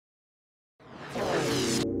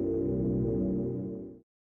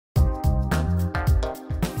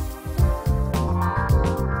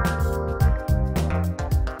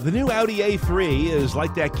The new Audi A3 is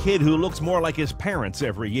like that kid who looks more like his parents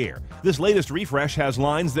every year. This latest refresh has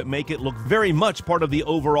lines that make it look very much part of the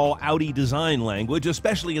overall Audi design language,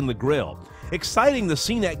 especially in the grille. Exciting the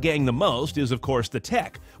CNET gang the most is, of course, the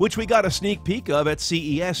tech, which we got a sneak peek of at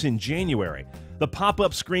CES in January. The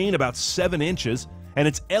pop-up screen about 7 inches, and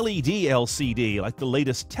it's LED LCD like the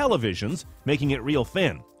latest televisions, making it real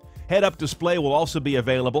thin. Head-up display will also be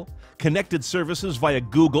available. Connected services via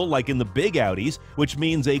Google like in the big Audis, which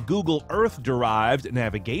means a Google Earth-derived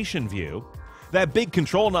navigation view. That big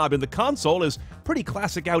control knob in the console is pretty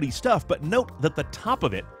classic Audi stuff, but note that the top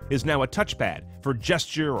of it is now a touchpad for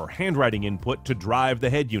gesture or handwriting input to drive the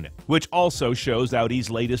head unit, which also shows Audi's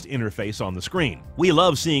latest interface on the screen. We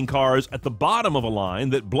love seeing cars at the bottom of a line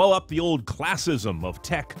that blow up the old classism of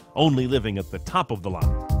tech only living at the top of the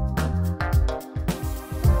line.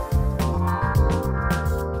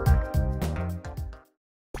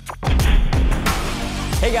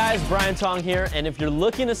 Hey guys, Brian Tong here, and if you're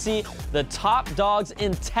looking to see the top dogs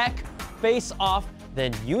in tech face off,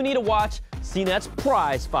 then you need to watch CNET's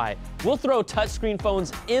prize fight. We'll throw touchscreen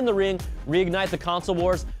phones in the ring, reignite the console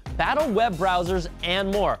wars, battle web browsers,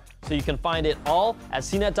 and more. So you can find it all at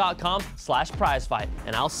cnet.com/prizefight,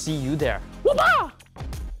 and I'll see you there. Whoop-ah!